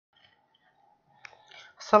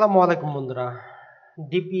আসসালামু আলাইকুম বন্ধুরা।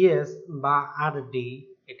 ডিপিএস বা আরডি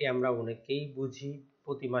এটি আমরা অনেকেই বুঝি।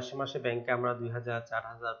 প্রতি মাসে মাসে ব্যাংকে আমরা 2000,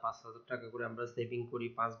 4000, 5000 টাকা করে আমরা সেভিং করি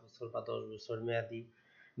 5 বছর বা 10 বছর মেয়াদি।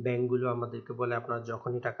 ব্যাংকগুলো আমাদেরকে বলে আপনার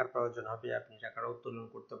যখনই টাকার প্রয়োজন হবে আপনি টাকাটা উত্তোলন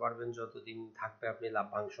করতে পারবেন, যতদিন থাকবে আপনি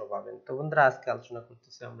লাভ্যাংশ পাবেন। তো বন্ধুরা, আজকে আলোচনা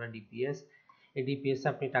করতেছি আমরা ডিপিএস। এই ডিপিএস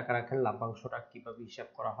আপনি টাকা রাখেন, লাভ্যাংশটা কিভাবে হিসাব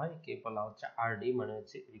করা হয়, কে বলা হচ্ছে আরডি, মানে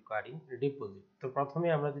হচ্ছে রিকারিং ডিপোজিট। তো প্রথমে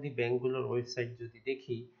আমরা যদি ব্যাংকগুলোর ওয়েবসাইট যদি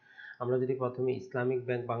দেখি, আমরা যদি প্রথমে ইসলামিক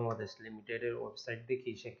ব্যাংক বাংলাদেশ লিমিটেডের ওয়েবসাইট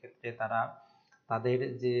দেখি, সেক্ষেত্রে তারা তাদের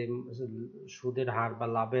যে সুদের হার বা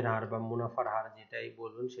লাভের হার বা মুনাফার হার যেটাই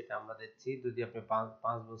বলুন সেটা আমরা দিচ্ছি। যদি আপনি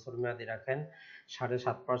পাঁচ বছর মেয়াদি রাখেন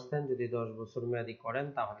 7.5%, যদি 10 বছর মেয়াদি করেন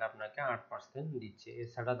তাহলে আপনাকে 8% দিচ্ছে।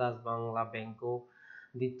 এছাড়া দাস বাংলা ব্যাংকও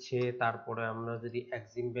দিচ্ছে। তারপরে আমরা যদি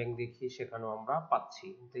এক্সিম ব্যাংক দেখি সেখানেও আমরা পাচ্ছি।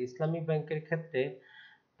 তো ইসলামিক ব্যাংকের ক্ষেত্রে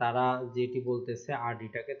তারা যেটি বলতেছে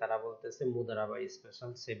আরডিটাকে তারা বলতেছে মুদারা বা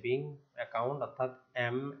স্পেশাল সেভিং অ্যাকাউন্ট, অর্থাৎ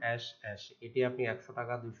এমএসএস। এটি আপনি 100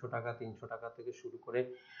 টাকা, 200 টাকা, 300 টাকা থেকে শুরু করে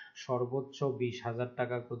সর্বোচ্চ 20,000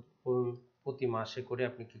 টাকা প্রতি মাসে করে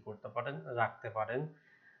আপনি কি করতে পারেন, রাখতে পারেন।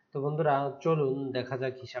 তো বন্ধুরা, চলুন দেখা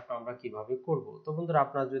যাক হিসাবটা আমরা কিভাবে করব। তো বন্ধুরা,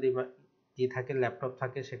 আপনার যদি থাকে, ল্যাপটপ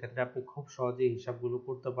থাকে, সেক্ষেত্রে আপনি খুব সহজেই হিসাবগুলো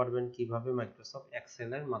করতে পারবেন কিভাবে, মাইক্রোসফট এক্সেল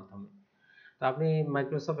এর মাধ্যমে। তো আপনি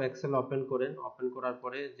মাইক্রোসফট এক্সেল ওপেন করেন, ওপেন করার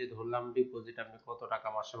পরে যে ধরলাম ডিপোজিট আপনি কত টাকা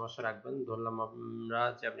মাসে মাসে রাখবেন, ধরলাম আমরা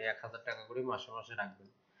যে আপনি 1000 টাকা করে মাসে মাসে রাখবেন।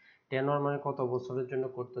 টেনর মানে কত বছরের জন্য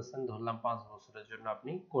করতেছেন, ধরলাম 5 বছরের জন্য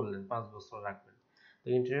আপনি করলেন, 5 বছর রাখবেন। তো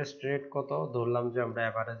ইন্টারেস্ট রেট কত, ধরলাম যে আমরা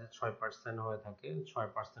এভারেজে 6% হয়ে থাকে,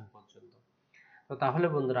 6% পর্যন্ত। তো তাহলে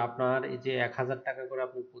বন্ধুরা, আপনার এই যে 1000 টাকা করে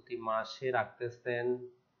আপনি প্রতি মাসে রাখতেছেন,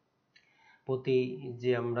 প্রতি,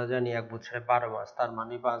 যে আমরা জানি 1 বছরে 12 মাস, তার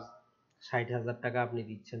মানে 60,000 টাকা আপনি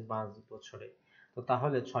দিচ্ছেন 5 বছরে। তো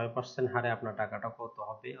তাহলে 6% হারে আপনার টাকাটা কত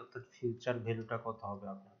হবে, অর্থাৎ ফিউচার ভ্যালুটা কত হবে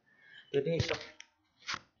আপনার। এটি হিসাব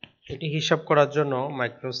এটি হিসাব করার জন্য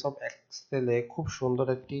মাইক্রোসফট এক্সেলে খুব সুন্দর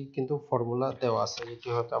একটি কিন্তু ফর্মুলা দেওয়া আছে, যেটি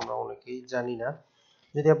হয়তো আমরা অনেকেই জানি না।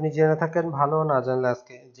 যদি আপনি জেনে থাকেন ভালো, না জানলে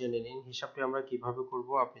আজকে জেনে নিন। হিসাবটি আমরা কিভাবে করব,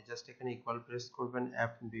 আপনি জাস্ট এখানে ইকুয়াল প্রেস করবেন,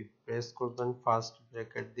 এফবি প্রেস করবেন, ফার্স্ট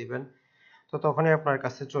ব্র্যাকেট দিবেন। তো তখনই আপনার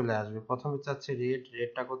কাছে চলে আসবে। প্রথমে চাচ্ছে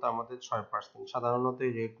রেটটা কত, আমাদের 6%। সাধারণত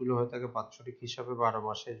এই রেটগুলো হয়ে থাকে বাৎসরিক হিসাবে 12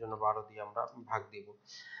 মাসে, এর জন্য 12 দিয়ে আমরা ভাগ দিব।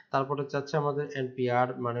 তারপরে চাচ্ছে আমাদের এনপিআর,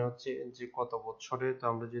 মানে হচ্ছে যে কত বছরে। তো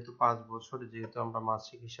আমরা যেহেতু 5 বছর, যেহেতু আমরা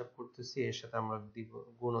মাসিক হিসাব করতেছি, এর সাথে আমরা দিব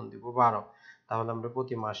গুণন দিব 12, তাহলে আমরা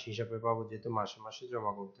প্রতি মাস হিসাবে পাবো, যেহেতু মাসে মাসে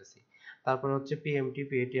জমা করতেছি। তারপরে হচ্ছে পিএমটি,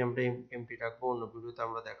 আমরা এমটি রাখবো, অন্য ভিডিওতে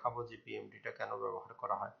আমরা দেখাবো যে পিএমটিটা কেন ব্যবহার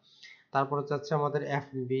করা হয়। তারপরে চাচ্ছে আমাদের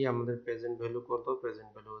এফবি, আমাদের প্রেজেন্ট ভ্যালু কত, প্রেজেন্ট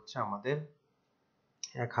ভ্যালু হচ্ছে আমাদের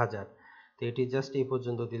 1000। তো এটি জাস্ট এই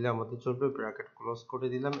পর্যন্ত দিলে আমাদের চলবে, ব্র্যাকেট ক্লোজ করে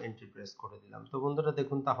দিলাম, এন্টার প্রেস করে দিলাম। তো বন্ধুরা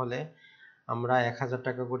দেখুন, তাহলে আমরা 1000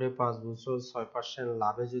 টাকা করে 5 বছর 6%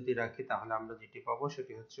 লাভে যদি রাখি, তাহলে আমরা যেটি পাবো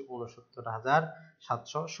সেটি হচ্ছে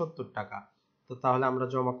 69,770 টাকা। তো তাহলে আমরা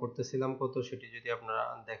জমা করতেছিলাম কত, সেটি যদি আপনারা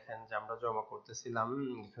দেখেন যে আমরা জমা করতেছিলাম,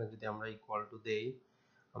 এখানে যদি আমরা ইকুয়াল টু দেই,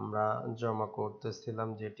 আমরা জমা করতেছিলাম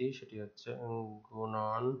যেটি, সেটি হচ্ছে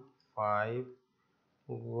গুণন 5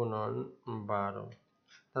 গুণন 12।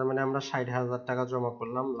 তার মানে আমরা 60,000 টাকা জমা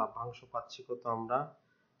করলাম, লাভ্যাংশ পাচ্ছি কত আমরা,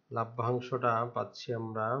 লাভ্যাংশটা পাচ্ছি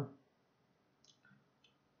আমরা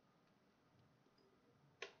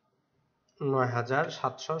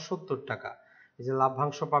 9,770 টাকা। এই যে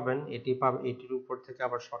লাভ্যাংশ পাবেন, এটির উপর থেকে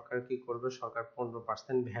আবার সরকার কি করবে, সরকার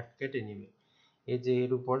 15% ভ্যাট কেটে নিবে। এই যে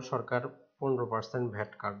এর উপর সরকার 15%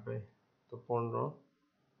 ভ্যাট কাটবে। তো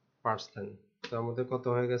 15%, তো আমাদের কত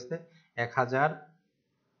হয়ে গেছে,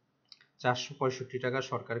 1,465 টাকা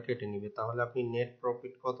সরকার কেটে নিবে। তাহলে আপনি নেট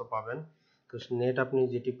প্রফিট কত পাবেন, তো নেট আপনি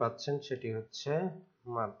যেটি পাচ্ছেন সেটি হচ্ছে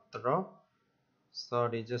মাত্র,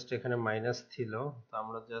 সরি জাস্ট এখানে মাইনাস ছিল, তো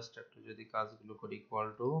আমরা জাস্ট একটু যদি কাজগুলো করি, ইকুয়াল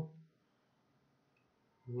টু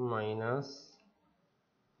মাইনাস,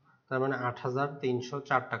 তার মানে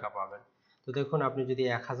 8,304 টাকা পাবেন। তো দেখুন, আপনি যদি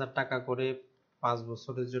 1,000 টাকা করে 5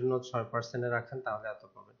 বছরের জন্য 6% রাখেন তাহলে এত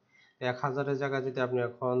পাবেন। তো 1,000-এর জায়গায় যদি আপনি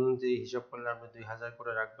এখন যে হিসাব করলে আপনি 2,000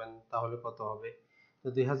 করে রাখবেন, তাহলে কত হবে। তো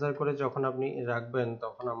 2,000 করে যখন আপনি রাখবেন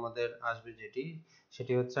তখন আমাদের আসবে যেটি,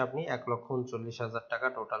 সেটি হচ্ছে আপনি 1,39,000 টাকা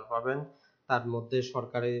টোটাল পাবেন। তার মধ্যে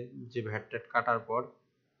সরকারের যে ভ্যাট ট্যাট কাটার পর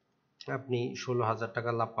আপনি 16,000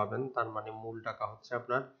 টাকা লাভ পাবেন। তার মানে মূল টাকা হচ্ছে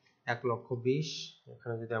আপনার 1,20,000।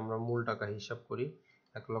 এখানে যদি আমরা মূল টাকা হিসাব করি,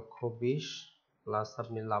 1,20,000 প্লাস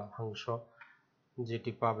আপনি লাভ্যাংশ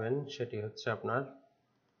যেটি পাবেন সেটি হচ্ছে আপনার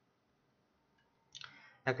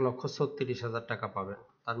 1,36,000 টাকা পাবেন।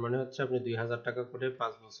 তার মানে হচ্ছে আপনি 2,000 টাকা করে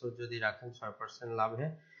 5 বছর যদি রাখেন 6% লাভে,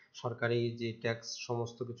 সরকারি যে ট্যাক্স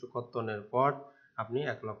সমস্ত কিছু কর্তনের পর আপনি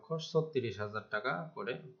 1,36,০০০ টাকা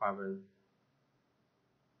করে পাবেন।